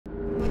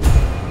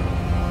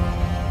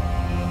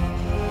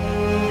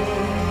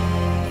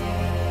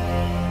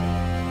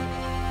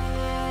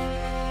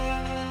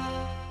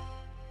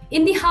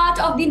In the heart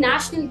of the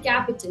national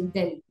capital,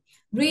 Delhi,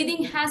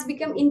 breathing has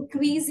become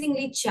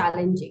increasingly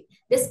challenging.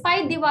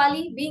 Despite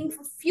Diwali being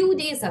a few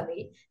days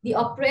away, the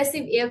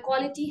oppressive air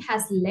quality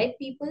has led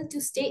people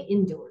to stay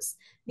indoors.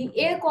 The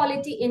air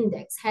quality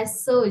index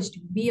has surged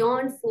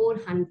beyond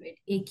 400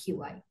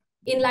 AQI.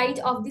 In light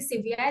of the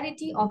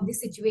severity of the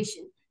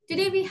situation,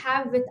 today we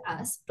have with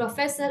us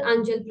Professor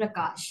Anjal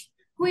Prakash,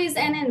 who is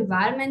an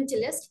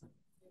environmentalist.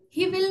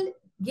 He will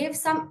give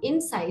some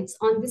insights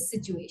on this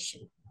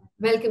situation.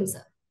 Welcome,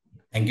 sir.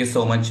 Thank you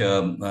so much,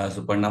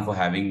 Suparna, for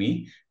having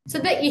me. So,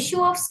 the issue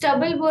of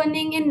stubble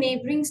burning in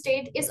neighboring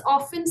state is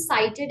often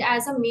cited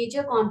as a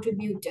major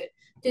contributor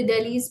to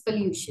Delhi's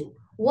pollution.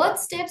 What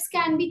steps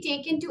can be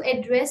taken to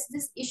address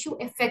this issue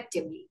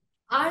effectively?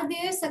 Are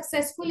there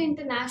successful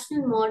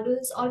international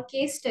models or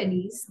case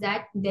studies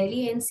that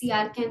Delhi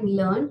NCR can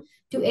learn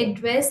to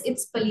address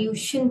its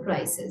pollution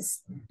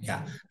crisis?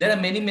 Yeah, there are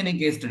many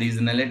case studies,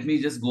 and let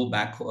me just go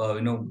back.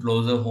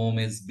 Closer home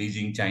is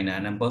Beijing, China,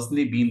 and I'm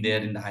personally been there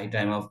in the high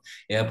time of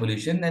air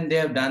pollution, and they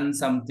have done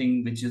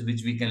something which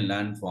we can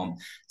learn from.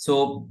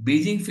 So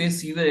Beijing faced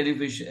severe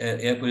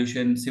air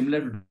pollution similar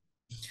to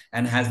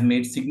and has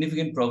made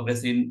significant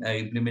progress in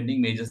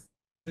implementing major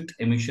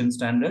emission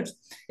standards,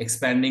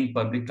 expanding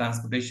public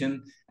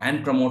transportation,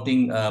 and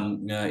promoting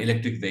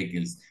electric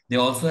vehicles. They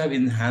also have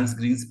enhanced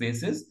green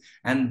spaces,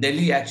 and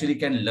Delhi actually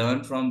can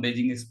learn from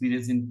Beijing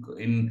experience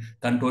in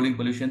controlling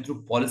pollution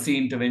through policy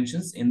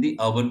interventions in the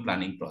urban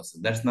planning process.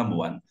 That's number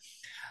one.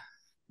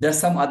 There's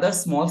some other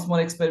small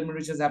experiment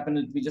which has happened.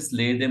 Let me just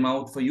lay them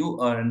out for you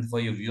and for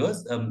your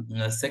viewers.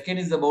 Second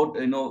is about,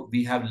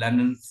 we have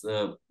London's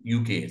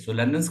UK. So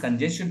London's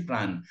congestion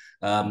plan,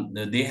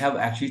 they have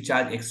actually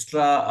charged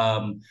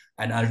extra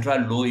and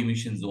ultra low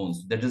emission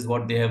zones. That is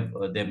what they've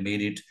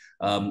made it.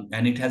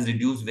 And it has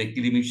reduced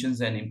vehicle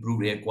emissions and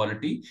improved air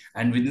quality.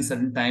 And within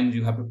certain times,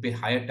 you have to pay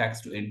higher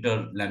tax to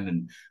enter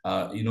London.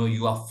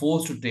 You are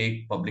forced to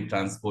take public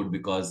transport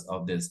because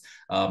of this.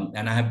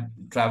 And I have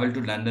traveled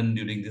to London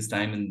during this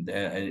time, and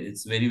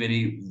it's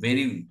very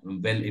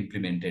well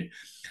implemented.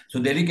 So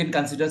Delhi can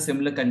consider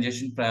similar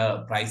congestion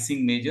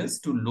pricing measures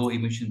to low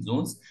emission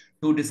zones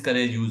to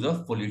discourage use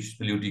of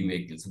polluting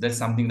vehicles. So that's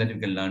something that you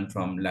can learn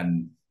from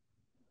London.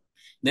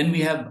 Then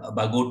we have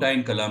Bogota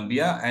in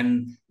Colombia,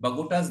 and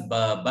Bogota's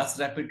bus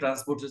rapid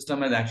transport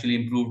system has actually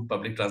improved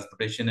public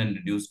transportation and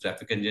reduced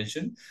traffic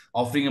congestion,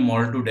 offering a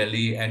model to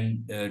Delhi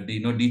and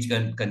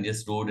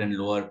decongest road and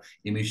lower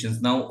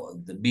emissions. Now,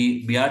 the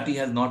BRT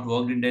has not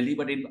worked in Delhi,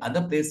 but in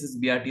other places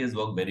BRT has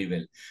worked very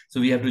well. So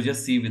we have to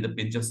just see with a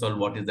pinch of salt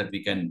what is that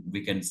we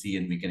can see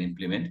and we can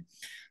implement.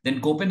 Then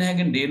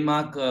Copenhagen,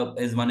 Denmark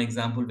is one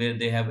example where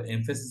they have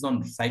emphasis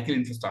on cycle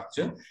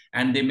infrastructure,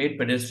 and they made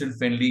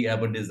pedestrian-friendly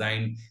urban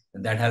design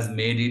that has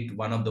made it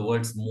one of the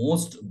world's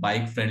most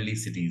bike-friendly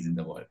cities in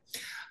the world.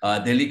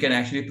 Delhi can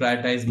actually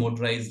prioritize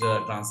motorized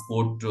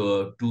transport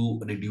to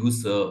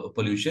reduce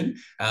pollution.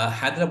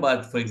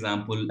 Hyderabad, for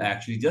example,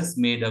 actually just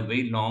made a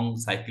very long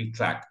cycle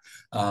track.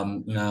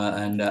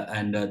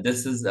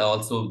 This is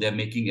also, they're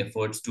making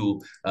efforts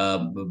to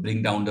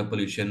bring down the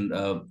pollution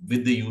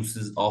with the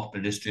uses of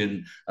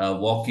pedestrian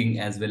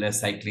walking as well as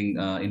cycling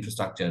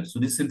infrastructure. So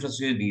this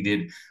infrastructure is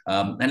needed.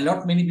 And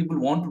not many people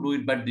want to do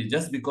it, but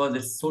just because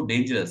it's so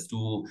dangerous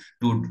to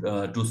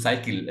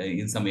cycle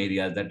in some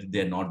areas that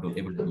they're not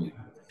able to do it.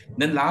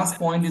 Then last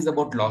point is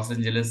about Los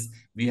Angeles.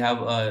 We have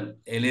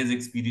LA's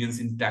experience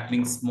in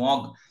tackling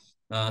smog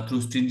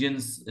through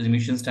stringent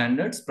emission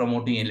standards,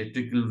 promoting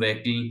electrical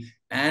vehicle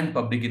and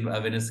public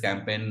awareness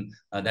campaign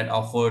that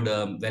offered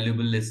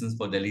valuable lessons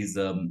for Delhi's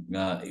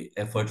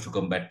efforts to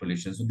combat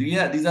pollution. So these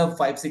are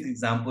 5-6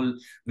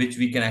 examples which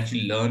we can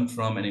actually learn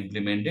from and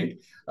implement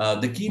it.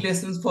 The key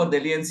lessons for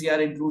Delhi NCR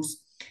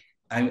includes,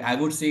 I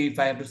would say, if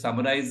I have to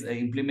summarize,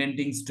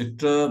 implementing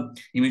stricter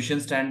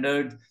emission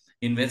standards,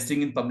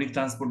 investing in public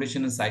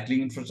transportation and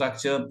cycling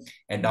infrastructure,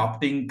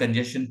 adopting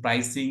congestion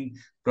pricing,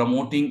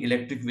 promoting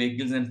electric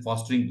vehicles, and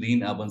fostering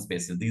green urban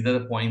spaces. These are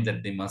the points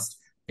that they must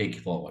take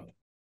forward.